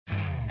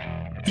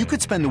You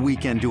could spend the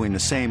weekend doing the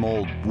same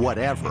old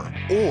whatever,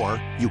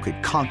 or you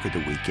could conquer the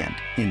weekend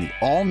in the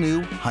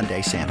all-new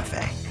Hyundai Santa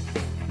Fe.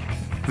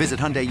 Visit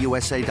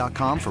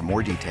HyundaiUSA.com for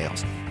more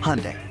details.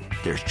 Hyundai,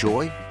 there's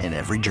joy in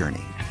every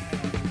journey.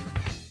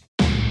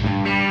 So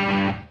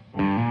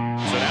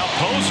now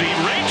Posey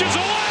ranges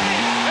away,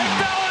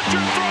 and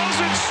Bellinger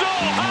throws it so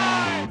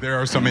high. There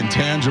are some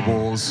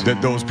intangibles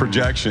that those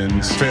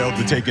projections failed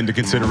to take into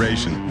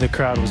consideration. The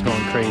crowd was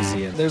going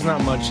crazy. There's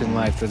not much in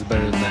life that's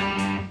better than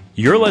that.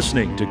 You're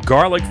listening to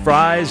Garlic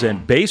Fries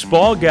and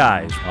Baseball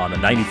Guys on the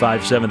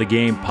 95.7 The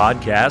Game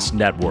Podcast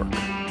Network.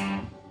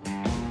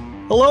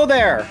 Hello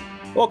there.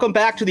 Welcome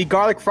back to the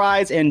Garlic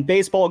Fries and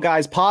Baseball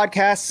Guys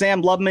podcast.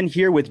 Sam Loveman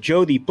here with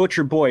Joe the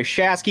Butcher Boy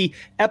Shasky.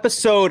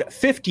 Episode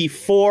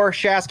 54.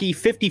 Shasky,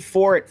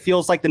 54. It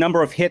feels like the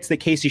number of hits that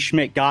Casey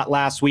Schmitt got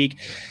last week.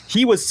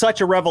 He was such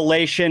a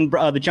revelation.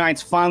 The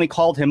Giants finally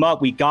called him up.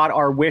 We got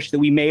our wish that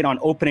we made on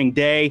opening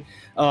day.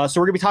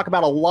 So we're going to be talking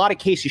about a lot of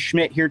Casey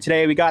Schmitt here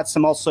today. We got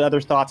some also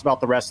other thoughts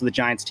about the rest of the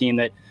Giants team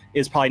that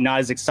is probably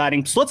not as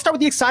exciting. So let's start with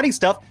the exciting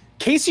stuff.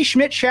 Casey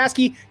Schmitt,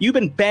 Shasky, you've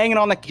been banging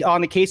on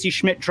the Casey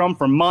Schmitt drum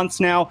for months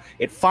now.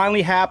 It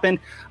finally happened.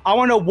 I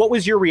want to know, what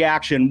was your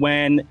reaction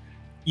when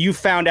you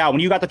found out, when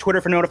you got the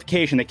Twitter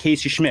notification that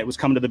Casey Schmitt was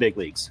coming to the big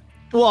leagues?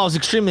 Well, I was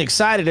extremely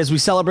excited as we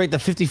celebrate the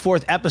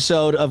 54th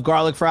episode of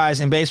Garlic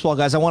Fries and Baseball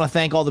Guys. I want to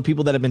thank all the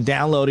people that have been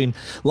downloading,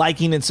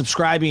 liking, and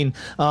subscribing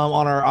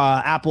on our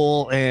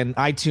Apple and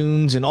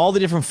iTunes and all the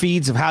different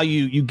feeds of how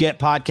you get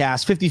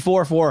podcasts.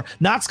 54 for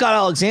not Scott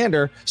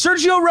Alexander,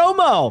 Sergio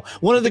Romo,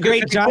 one of the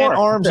great giant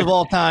arms of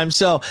all time.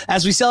 So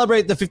as we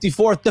celebrate the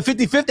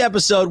 55th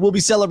episode, we'll be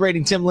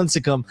celebrating Tim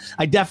Lincecum.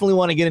 I definitely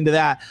want to get into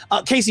that.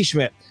 Casey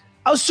Schmitt.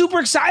 I was super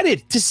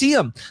excited to see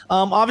him.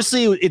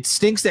 Obviously, it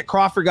stinks that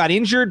Crawford got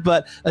injured,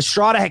 but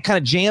Estrada had kind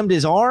of jammed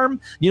his arm,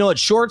 at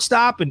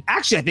shortstop. And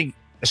actually, I think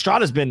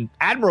Estrada's been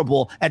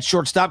admirable at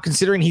shortstop,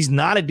 considering he's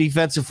not a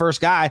defensive first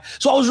guy.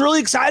 So I was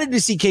really excited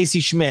to see Casey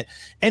Schmitt.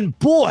 And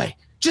boy,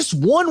 just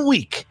 1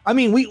 week. I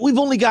mean, we've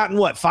only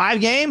gotten,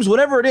 5 games?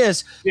 Whatever it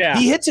is. Yeah.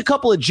 He hits a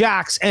couple of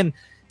jacks, and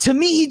to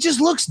me, he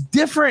just looks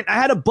different. I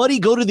had a buddy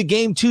go to the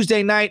game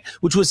Tuesday night,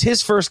 which was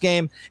his first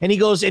game, and he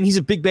goes, and he's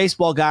a big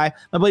baseball guy,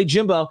 my buddy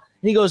Jimbo,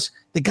 and he goes,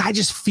 the guy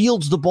just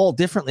fields the ball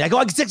differently. I go,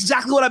 that's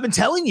exactly what I've been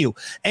telling you.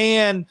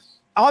 And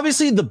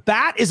obviously the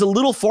bat is a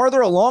little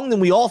farther along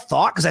than we all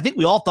thought, because I think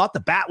we all thought the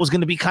bat was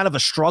going to be kind of a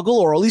struggle,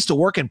 or at least a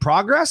work in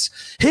progress.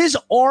 His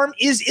arm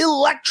is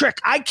electric.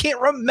 I can't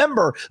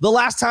remember the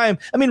last time.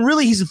 I mean,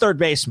 really, he's a third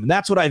baseman.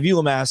 That's what I view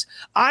him as.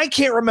 I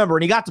can't remember,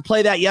 and he got to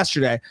play that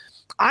yesterday.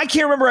 I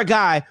can't remember a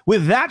guy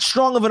with that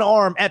strong of an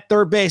arm at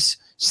third base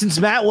since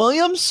Matt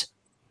Williams.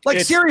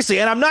 Seriously,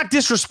 and I'm not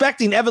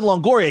disrespecting Evan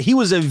Longoria. He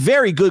was a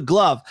very good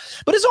glove,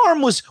 but his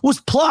arm was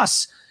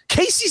plus.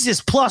 Casey's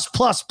is plus.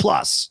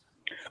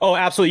 Oh,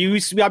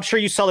 absolutely. I'm sure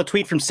you saw the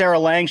tweet from Sarah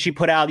Lang. She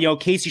put out,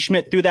 Casey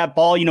Schmitt threw that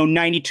ball,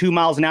 92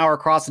 miles an hour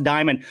across the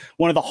diamond.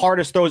 One of the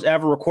hardest throws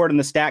ever recorded in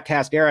the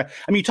StatCast era.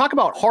 I mean, you talk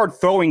about hard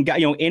throwing,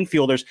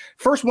 infielders.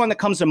 First one that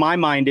comes to my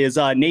mind is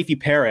Neifi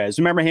Perez.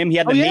 Remember him? He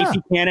had the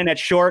Neifi cannon at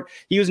short.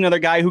 He was another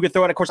guy who could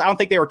throw it. Of course, I don't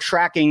think they were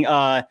tracking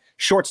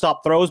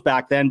shortstop throws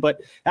back then,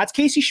 but that's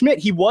Casey Schmitt.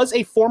 He was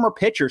a former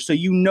pitcher, so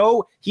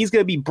he's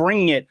going to be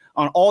bringing it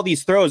on all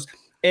these throws.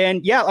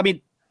 And yeah, I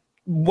mean,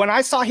 when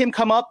I saw him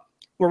come up,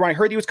 or when I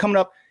heard he was coming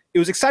up, it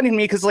was exciting to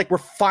me because we're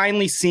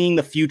finally seeing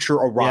the future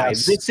arrive.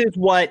 Yes.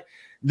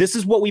 This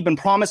is what we've been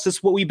promised. This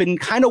is what we've been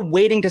kind of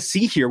waiting to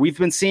see here. We've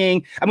been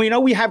seeing,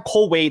 we have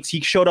Cole Waits.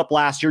 He showed up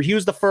last year. He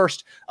was the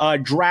first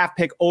draft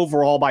pick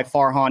overall by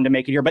Farhan to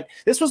make it here, but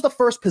this was the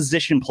first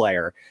position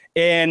player.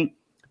 And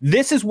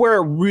this is where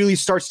it really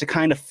starts to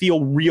kind of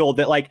feel real,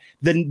 that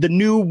the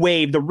new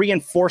wave, the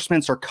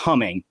reinforcements are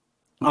coming.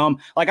 I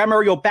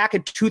remember, back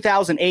in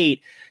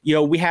 2008,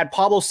 we had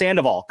Pablo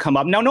Sandoval come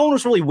up. Now, no one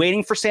was really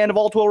waiting for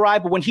Sandoval to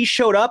arrive, but when he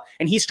showed up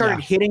and he started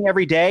hitting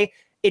every day,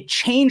 it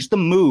changed the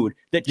mood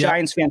that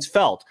Giants fans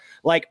felt.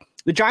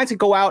 The Giants could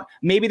go out,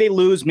 maybe they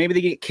lose, maybe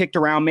they get kicked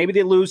around, maybe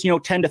they lose,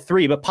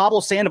 10-3. But Pablo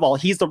Sandoval,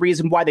 he's the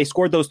reason why they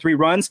scored those 3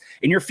 runs.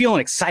 And you're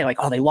feeling excited,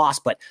 they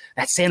lost, but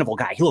that Sandoval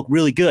guy, he looked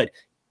really good.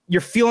 You're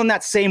feeling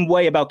that same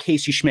way about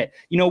Casey Schmitt.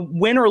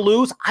 Win or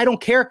lose, I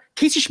don't care.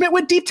 Casey Schmitt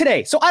went deep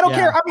today, so I don't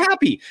care. I'm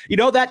happy.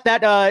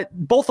 That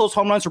both those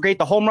home runs were great.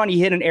 The home run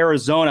he hit in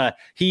Arizona,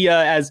 he,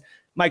 as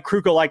Mike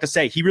Krukow liked to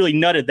say, he really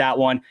nutted that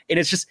one. And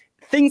it's just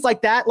things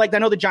like that. I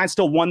know the Giants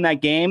still won that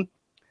game,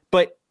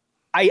 but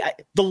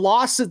the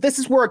loss, this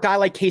is where a guy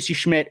like Casey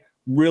Schmitt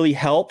really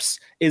helps,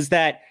 is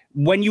that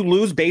when you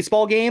lose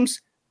baseball games,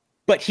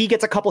 but he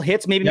gets a couple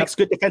hits, maybe makes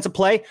good defensive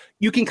play,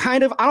 you can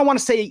kind of, I don't want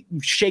to say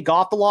shake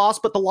off the loss,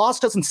 but the loss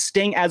doesn't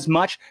sting as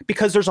much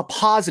because there's a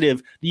positive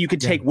that you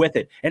could take with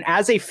it. And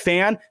as a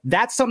fan,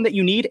 that's something that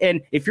you need.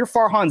 And if you're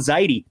Farhan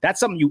Zaidi, that's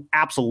something you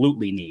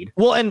absolutely need.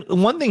 Well, and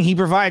one thing he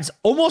provides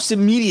almost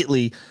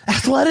immediately,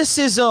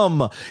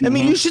 athleticism. I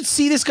mean, you should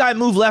see this guy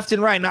move left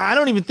and right. Now, I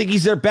don't even think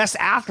he's their best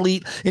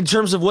athlete in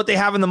terms of what they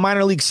have in the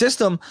minor league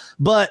system,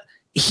 but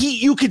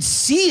you could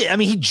see it. I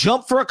mean, he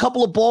jumped for a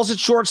couple of balls at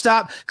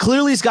shortstop.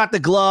 Clearly he's got the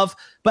glove.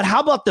 But how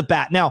about the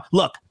bat? Now,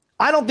 look,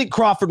 I don't think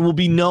Crawford will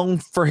be known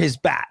for his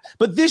bat,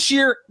 but this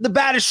year the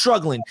bat is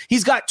struggling.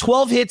 He's got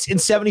 12 hits in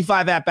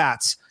 75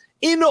 at-bats.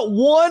 In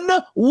 1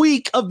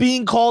 week of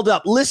being called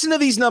up, listen to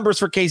these numbers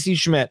for Casey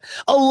Schmitt.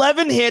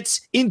 11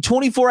 hits in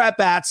 24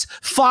 at-bats,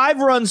 5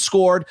 runs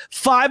scored,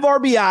 5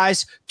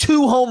 RBIs,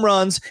 2 home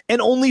runs,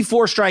 and only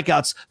 4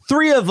 strikeouts.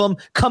 3 of them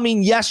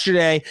coming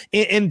yesterday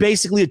in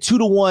basically a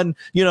 2-1,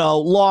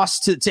 loss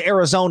to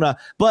Arizona.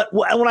 But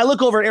when I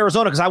look over at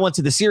Arizona, because I went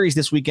to the series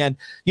this weekend,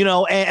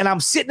 and I'm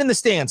sitting in the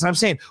stands, and I'm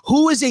saying,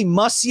 who is a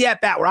must-see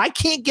at-bat where I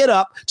can't get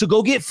up to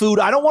go get food?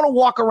 I don't want to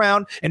walk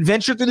around and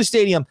venture through the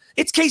stadium.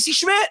 It's Casey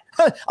Schmitt.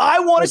 I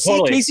want to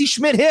see Casey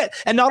Schmitt hit.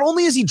 And not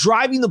only is he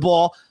driving the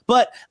ball,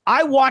 but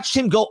I watched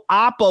him go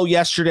oppo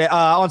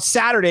on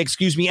Saturday,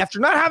 after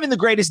not having the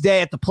greatest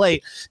day at the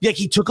plate. Like,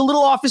 he took a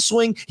little off his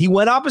swing. He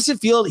went opposite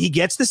field. He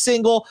gets the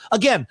single.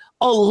 Again,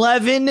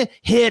 11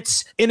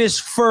 hits in his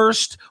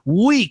first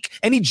week.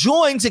 And he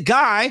joins a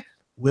guy,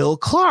 Will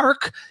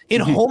Clark,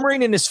 in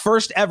homering in his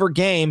first ever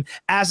game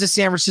as a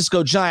San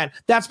Francisco Giant.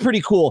 That's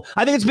pretty cool.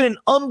 I think it's been an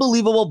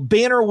unbelievable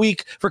banner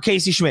week for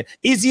Casey Schmitt.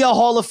 Is he a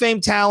Hall of Fame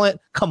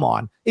talent? Come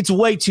on. It's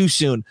way too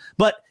soon.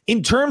 But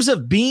in terms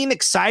of being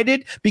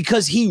excited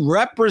because he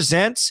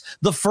represents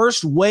the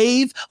first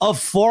wave of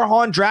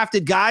Farhan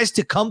drafted guys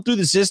to come through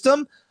the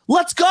system,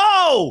 let's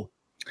go.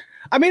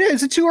 I mean,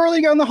 is it too early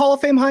to go on the Hall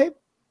of Fame hype?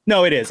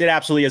 No, it is. It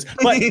absolutely is.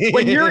 But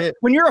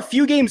when you're a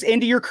few games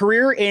into your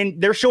career and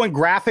they're showing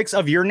graphics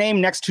of your name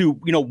next to,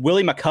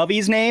 Willie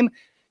McCovey's name,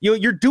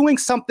 you're doing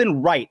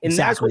something right. And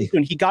that's what he's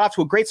doing. He got off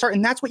to a great start,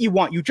 and that's what you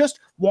want. You just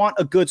want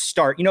a good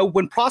start.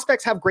 When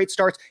prospects have great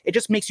starts, it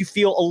just makes you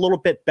feel a little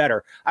bit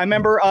better. I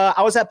remember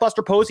I was at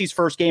Buster Posey's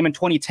first game in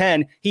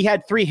 2010. He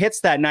had 3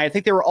 hits that night. I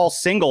think they were all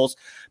singles.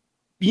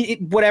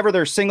 Whatever,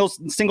 they're singles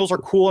are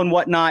cool and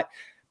whatnot.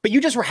 But you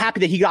just were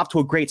happy that he got off to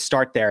a great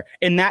start there.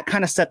 And that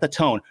kind of set the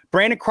tone.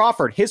 Brandon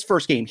Crawford, his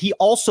first game, he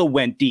also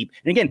went deep.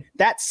 And again,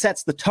 that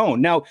sets the tone.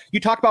 Now, you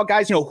talk about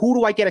guys, who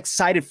do I get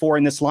excited for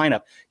in this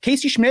lineup?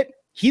 Casey Schmitt,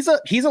 he's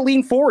a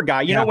lean forward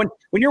guy.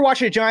 When you're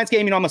watching a Giants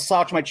game, I'm going to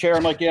slouch my chair.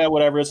 I'm like, yeah,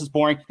 whatever, this is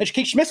boring. Then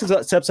Casey Schmitt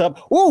steps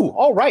up. Ooh,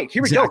 all right,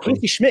 here we go.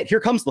 Casey Schmitt, here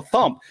comes the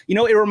thump.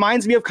 It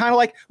reminds me of kind of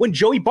like when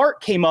Joey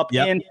Bart came up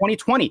in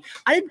 2020.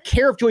 I didn't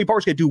care if Joey Bart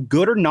was going to do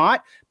good or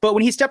not, but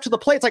when he stepped to the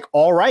plate, it's like,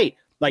 all right.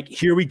 Like,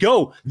 here we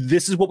go.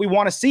 This is what we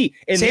want to see.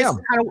 And Sam,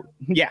 this kind of,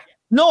 yeah.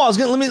 No, I was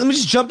gonna let me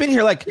just jump in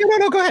here. Like,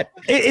 no, go ahead.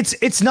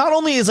 It's not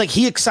only is like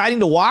he exciting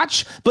to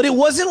watch, but it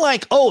wasn't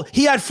like, oh,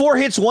 he had 4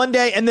 hits one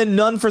day and then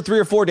none for 3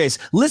 or 4 days.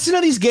 Listen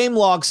to these game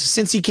logs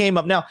since he came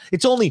up. Now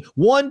it's only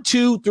 1,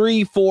 2,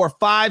 3, 4,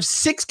 5,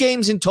 6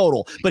 games in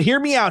total. But hear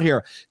me out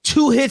here: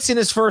 2 hits in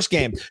his first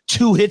game,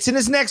 2 hits in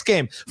his next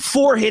game,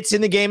 4 hits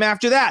in the game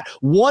after that,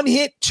 1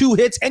 hit, 2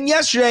 hits, and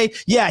yesterday,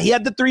 yeah, he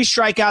had the 3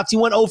 strikeouts. He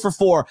went 0 for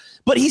 4,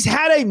 but he's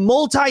had a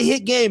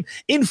multi-hit game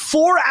in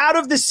 4 out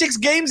of the 6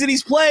 games that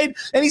he's played.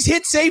 And he's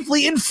hit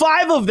safely in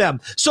 5 of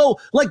them. So,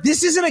 like,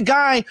 this isn't a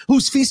guy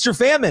who's feast or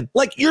famine.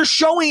 Like, you're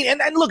showing,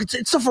 and look,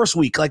 it's the first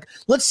week. Like,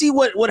 let's see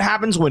what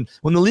happens when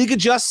the league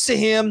adjusts to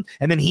him,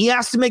 and then he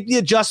has to make the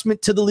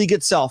adjustment to the league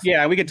itself.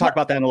 Yeah, we can talk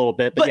about that in a little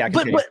bit. But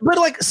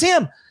like,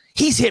 Sam,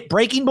 he's hit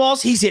breaking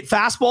balls. He's hit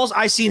fastballs.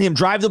 I've seen him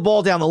drive the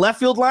ball down the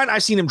left field line.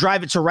 I've seen him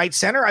drive it to right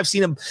center. I've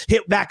seen him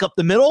hit back up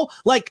the middle.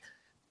 Like,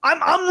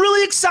 I'm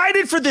really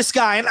excited for this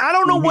guy, and I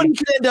don't know what he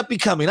could end up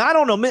becoming. I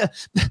don't know, man.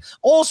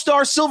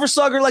 All-star, Silver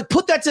Slugger, like,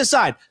 put that to the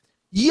side.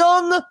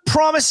 Young,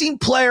 promising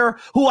player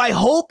who I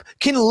hope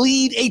can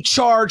lead a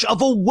charge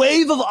of a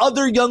wave of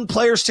other young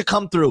players to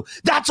come through.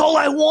 That's all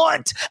I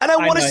want, and I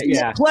want to see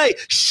him play.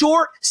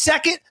 Short,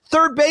 second,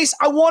 third base,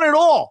 I want it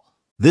all.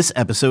 This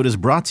episode is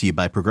brought to you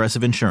by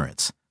Progressive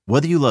Insurance.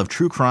 Whether you love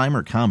true crime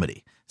or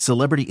comedy,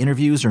 celebrity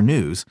interviews or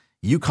news,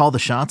 you call the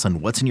shots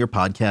on what's in your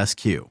podcast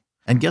queue.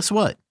 And guess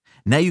what?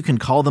 Now you can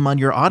call them on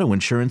your auto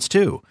insurance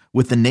too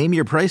with the Name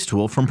Your Price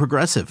tool from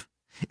Progressive.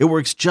 It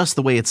works just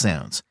the way it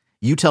sounds.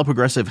 You tell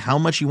Progressive how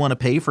much you want to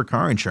pay for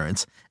car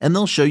insurance, and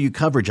they'll show you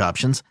coverage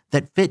options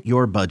that fit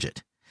your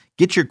budget.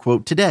 Get your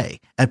quote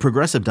today at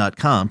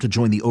Progressive.com to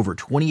join the over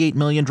 28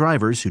 million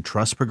drivers who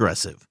trust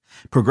Progressive.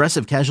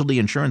 Progressive Casualty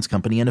Insurance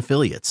Company and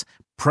Affiliates.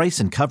 Price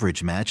and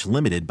coverage match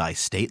limited by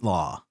state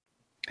law.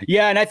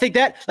 Yeah, and I think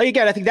that, like,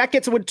 again, I think that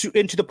gets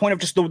into the point of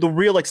just the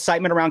real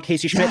excitement around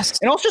Casey Schmitt,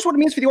 and also just what it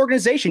means for the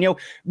organization.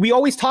 We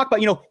always talk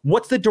about,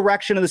 what's the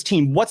direction of this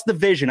team? What's the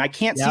vision? I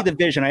can't see the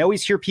vision. I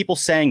always hear people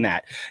saying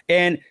that.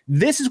 And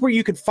this is where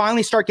you could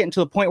finally start getting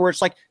to the point where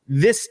it's like,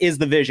 this is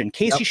the vision.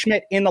 Casey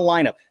Schmitt in the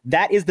lineup.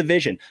 That is the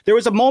vision. There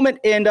was a moment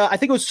in, I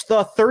think it was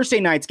the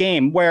Thursday night's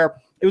game where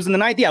it was in the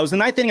ninth. Yeah, it was the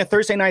ninth inning of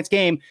Thursday night's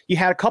game. You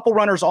had a couple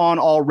runners on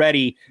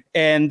already.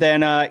 And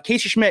then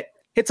Casey Schmitt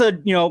hits a,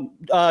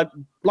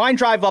 line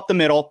drive up the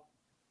middle.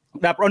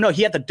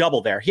 He had the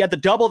double there. He had the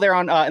double there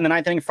on in the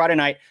ninth inning Friday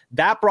night.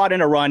 That brought in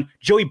a run.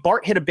 Joey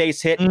Bart hit a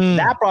base hit.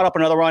 That brought up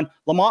another run.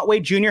 Lamont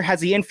Wade Jr. has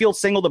the infield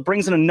single that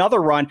brings in another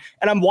run.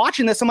 And I'm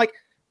watching this. I'm like,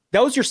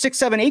 those your 6,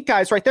 7, 8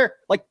 guys right there.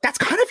 Like, that's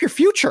kind of your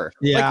future.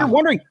 Yeah. Like, you're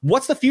wondering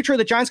what's the future of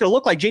the Giants going to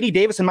look like. JD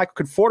Davis and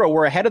Michael Conforto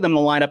were ahead of them in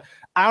the lineup.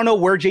 I don't know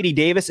where JD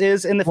Davis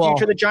is in the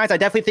future of the Giants. I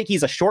definitely think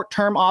he's a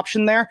short-term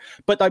option there.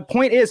 But the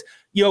point is,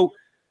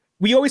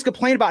 we always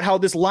complain about how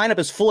this lineup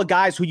is full of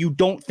guys who you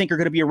don't think are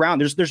going to be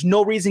around. There's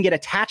no reason to get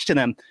attached to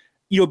them.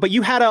 But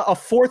you had a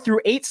 4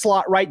 through 8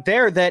 slot right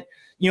there that,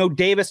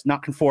 Davis,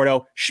 not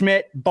Conforto,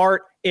 Schmitt,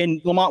 Bart,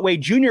 and Lamont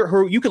Wade Jr.,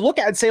 who you could look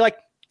at and say, like,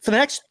 for the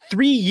next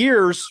 3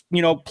 years,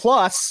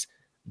 plus,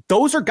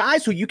 those are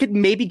guys who you could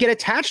maybe get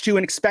attached to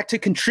and expect to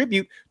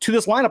contribute to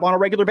this lineup on a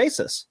regular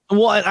basis.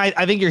 Well,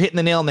 I think you're hitting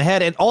the nail on the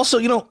head. And also,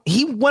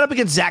 he went up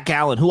against Zach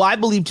Gallen, who I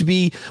believe to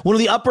be one of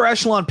the upper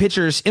echelon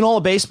pitchers in all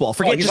of baseball.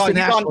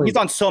 He's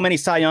on so many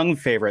Cy Young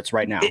favorites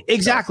right now.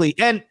 Exactly.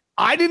 So. And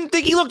I didn't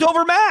think he looked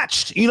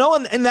overmatched,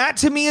 and that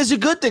to me is a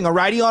good thing. A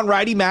righty on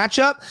righty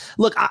matchup.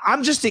 Look,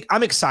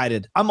 I'm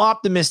excited. I'm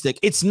optimistic.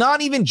 It's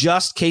not even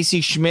just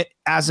Casey Schmitt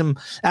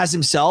as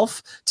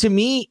himself. To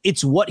me,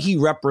 it's what he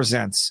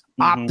represents.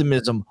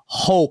 Optimism,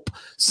 hope,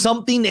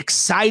 something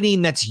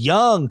exciting that's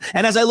young.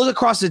 And as I look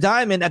across the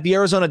diamond at the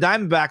Arizona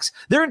Diamondbacks,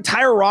 their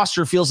entire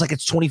roster feels like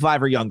it's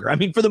 25 or younger. I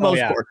mean, for the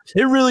most part,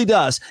 it really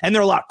does. And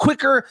they're a lot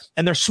quicker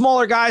and they're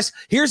smaller guys.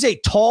 Here's a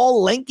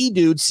tall, lanky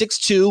dude,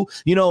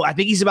 6'2". I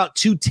think he's about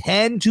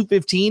 210,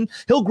 215.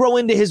 He'll grow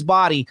into his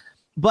body.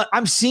 But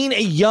I'm seeing a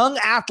young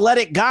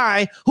athletic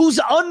guy who's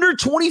under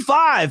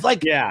 25.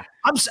 Like,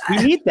 we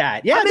need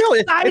that. Yeah,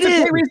 it's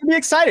a great reason to be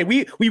excited.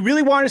 We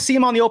really wanted to see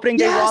him on the opening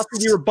day roster.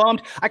 We were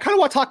bummed. I kind of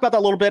want to talk about that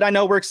a little bit. I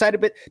know we're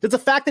excited, but there's the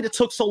fact that it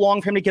took so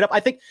long for him to get up. I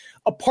think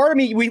a part of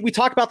me, we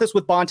talked about this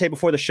with Bonte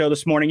before the show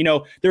this morning.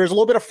 There was a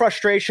little bit of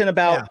frustration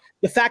about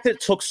the fact that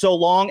it took so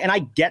long, and I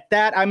get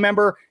that. I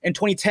remember in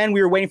 2010,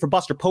 we were waiting for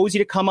Buster Posey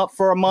to come up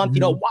for a month.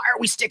 Why are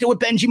we sticking with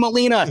Benji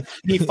Molina?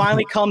 And he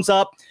finally comes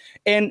up,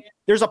 and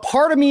there's a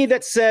part of me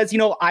that says,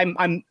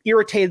 I'm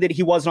irritated that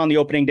he wasn't on the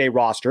opening day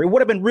roster. It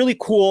would have been really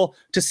cool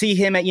to see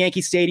him at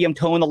Yankee Stadium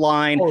towing the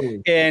line.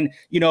 Totally. And,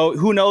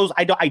 who knows?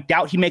 I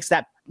doubt he makes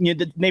that.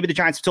 Maybe the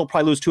Giants still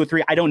probably lose 2 or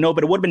 3. I don't know,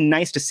 but it would have been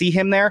nice to see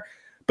him there.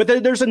 But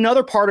there's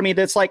another part of me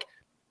that's like,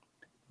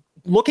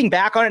 looking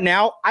back on it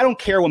now, I don't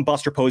care when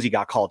Buster Posey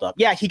got called up.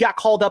 Yeah, he got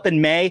called up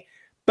in May.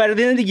 But at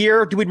the end of the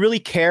year, do we really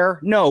care?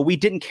 No, we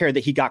didn't care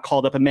that he got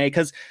called up in May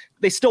because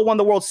they still won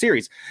the World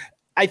Series.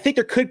 I think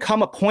there could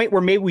come a point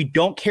where maybe we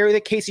don't care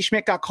that Casey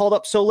Schmitt got called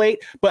up so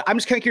late, but I'm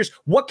just kind of curious,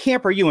 what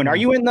camp are you in? Are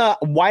you in the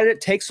why did it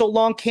take so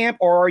long camp,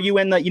 or are you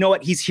in the,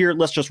 what, he's here,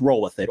 let's just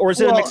roll with it? Or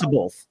is it a mix of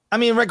both? I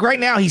mean, right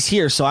now he's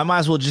here, so I might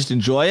as well just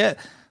enjoy it.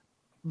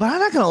 But I'm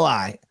not going to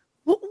lie.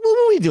 What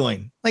were we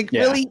doing?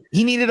 Really?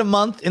 He needed a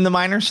month in the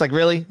minors?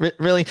 Really?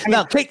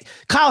 Now,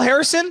 Kyle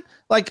Harrison,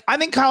 I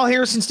think Kyle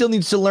Harrison still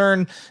needs to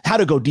learn how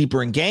to go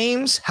deeper in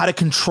games, how to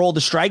control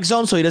the strike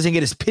zone so he doesn't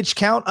get his pitch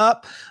count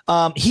up.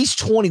 He's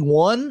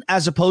 21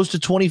 as opposed to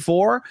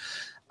 24.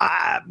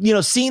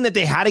 Seeing that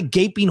they had a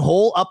gaping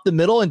hole up the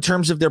middle in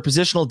terms of their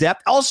positional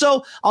depth.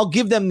 Also, I'll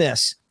give them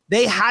this.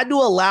 They had to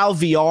allow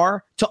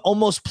VR to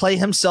almost play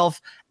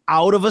himself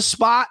out of a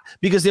spot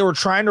because they were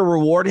trying to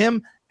reward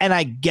him. And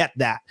I get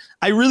that.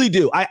 I really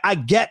do. I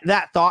get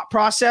that thought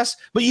process,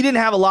 but you didn't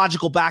have a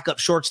logical backup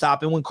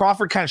shortstop. And when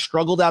Crawford kind of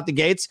struggled out the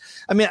gates,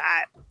 I'm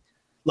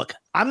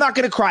not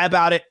going to cry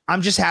about it.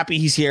 I'm just happy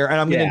he's here and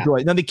I'm going to enjoy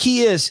it. Now, the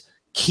key is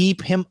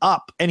keep him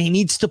up and he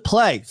needs to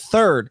play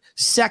third,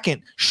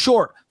 second,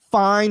 short.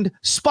 Find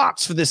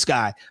spots for this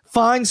guy.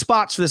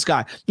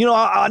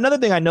 Another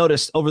thing I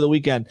noticed over the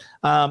weekend,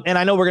 and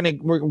I know we're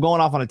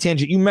going off on a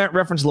tangent. You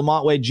referenced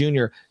Lamont Wade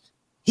Jr.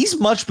 He's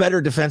much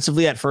better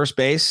defensively at first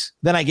base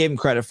than I gave him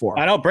credit for.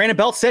 I know Brandon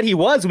Belt said he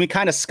was, and we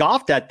kind of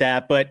scoffed at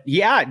that. But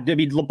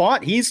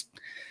Lamont,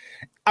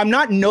 I'm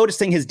not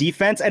noticing his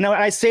defense. And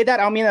I say that,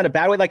 I don't mean that in a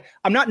bad way.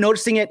 I'm not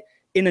noticing it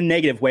in a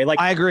negative way.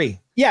 I agree.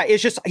 Yeah,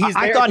 it's just he's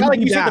there. I thought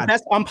you said the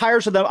best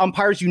umpires are the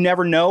umpires you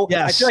never know.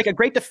 Yes. I feel like a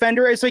great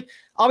defender is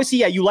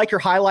obviously, you like your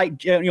highlight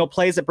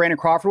plays that Brandon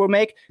Crawford would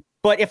make.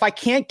 But if I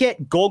can't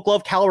get Gold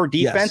Glove caliber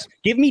defense,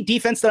 give me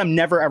defense that I'm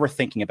never, ever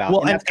thinking about. Well,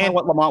 and that's kind of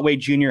what Lamont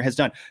Wade Jr. has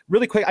done.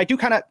 Really quick, I do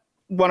kind of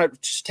want to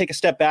just take a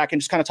step back and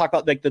just kind of talk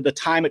about the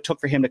time it took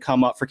for him to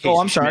come up for Casey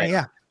I'm sorry,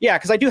 Schmitt. Yeah,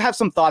 because I do have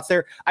some thoughts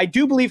there. I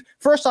do believe,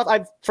 first off,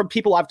 from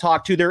people I've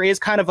talked to, there is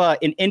kind of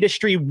an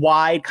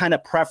industry-wide kind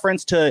of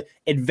preference to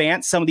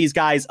advance some of these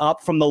guys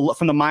up from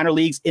the minor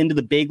leagues into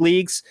the big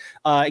leagues.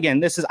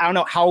 Again, I don't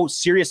know how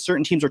serious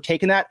certain teams are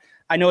taking that.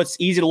 I know it's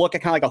easy to look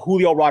at kind of like a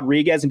Julio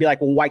Rodriguez and be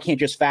like, well, why can't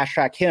you just fast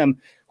track him?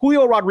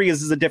 Julio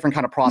Rodriguez is a different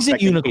kind of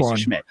prospect than Casey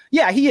Schmitt.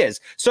 Yeah, he is.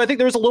 So I think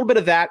there's a little bit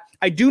of that.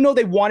 I do know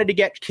they wanted to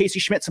get Casey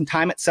Schmitt some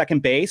time at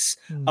second base,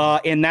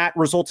 and that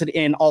resulted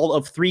in all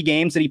of 3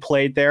 games that he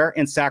played there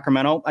in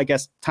Sacramento. I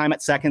guess time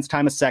at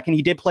second.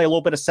 He did play a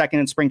little bit of second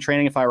in spring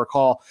training, if I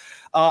recall.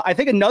 I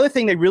think another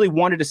thing they really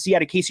wanted to see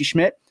out of Casey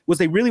Schmitt was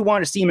they really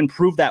wanted to see him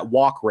improve that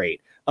walk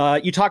rate.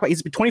 You talk about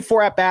he's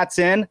 24 at-bats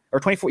in, or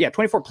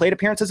 24 plate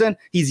appearances in.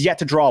 He's yet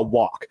to draw a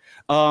walk.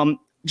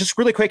 Just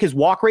really quick, his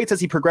walk rates as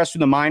he progressed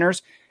through the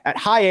minors, at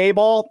high A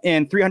ball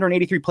in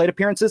 383 plate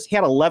appearances, he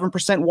had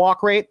 11%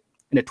 walk rate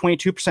and a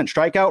 22%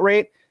 strikeout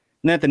rate.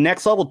 And then at the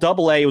next level,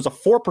 AA, it was a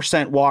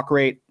 4% walk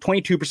rate,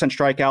 22%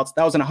 strikeouts.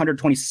 That was in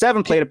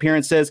 127 plate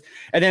appearances.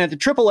 And then at the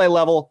AAA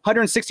level,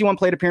 161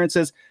 plate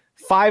appearances,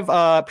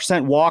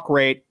 5% walk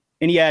rate.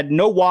 And he had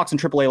no walks in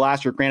AAA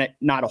last year, granted,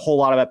 not a whole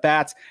lot of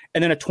at-bats,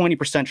 and then a 20%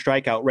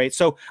 strikeout rate.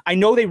 So I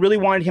know they really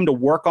wanted him to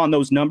work on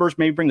those numbers,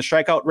 maybe bring the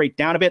strikeout rate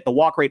down a bit, the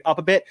walk rate up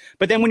a bit.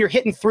 But then when you're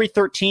hitting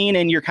 313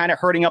 and you're kind of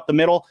hurting up the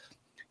middle,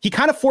 he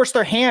kind of forced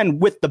their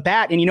hand with the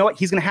bat. And you know what?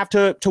 He's going to have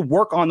to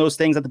work on those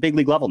things at the big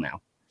league level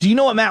now. Do you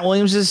know what Matt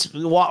Williams'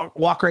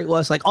 walk rate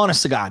was? Like,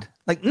 honest to God.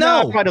 Like, no.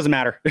 It probably doesn't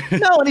matter.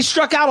 No, and he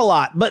struck out a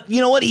lot. But you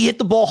know what? He hit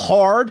the ball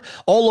hard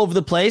all over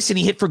the place, and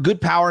he hit for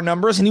good power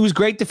numbers, and he was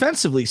great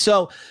defensively.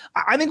 So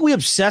I think we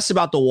obsess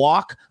about the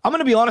walk. I'm going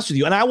to be honest with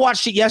you, and I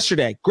watched it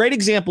yesterday. Great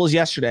example is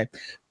yesterday.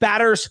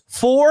 Batters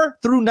 4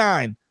 through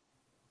 9.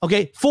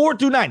 Okay, 4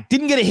 through 9.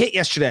 Didn't get a hit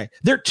yesterday.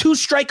 Their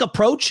 2-strike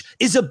approach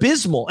is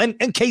abysmal.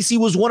 And Casey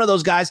was one of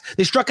those guys.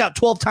 They struck out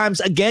 12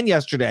 times again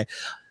yesterday.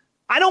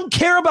 I don't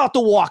care about the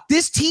walk.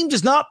 This team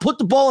does not put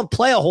the ball in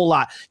play a whole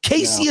lot.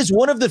 Casey is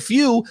one of the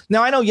few.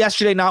 Now, I know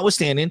yesterday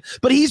notwithstanding,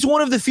 but he's one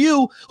of the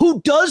few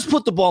who does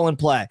put the ball in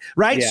play,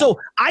 right? Yeah. So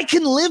I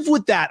can live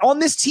with that. On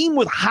this team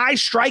with high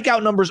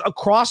strikeout numbers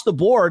across the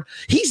board,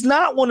 he's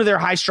not one of their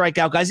high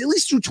strikeout guys, at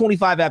least through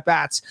 25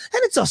 at-bats.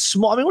 And it's a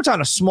small, I mean, we're talking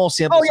a small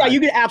sample size. Oh, yeah, you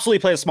could absolutely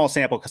play a small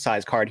sample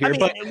size card here. I mean,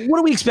 but what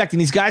are we expecting?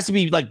 These guys to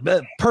be like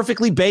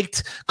perfectly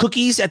baked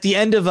cookies at the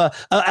end of a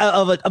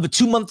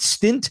 2-month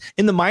stint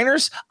in the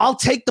minors?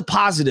 I'll take the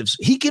positives.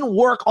 He can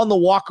work on the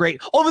walk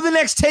rate over the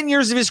next 10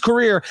 years of his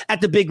career at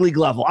the big league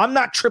level. I'm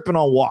not tripping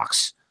on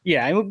walks.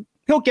 Yeah,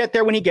 he'll get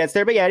there when he gets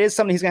there. But yeah, it is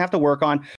something he's going to have to work on.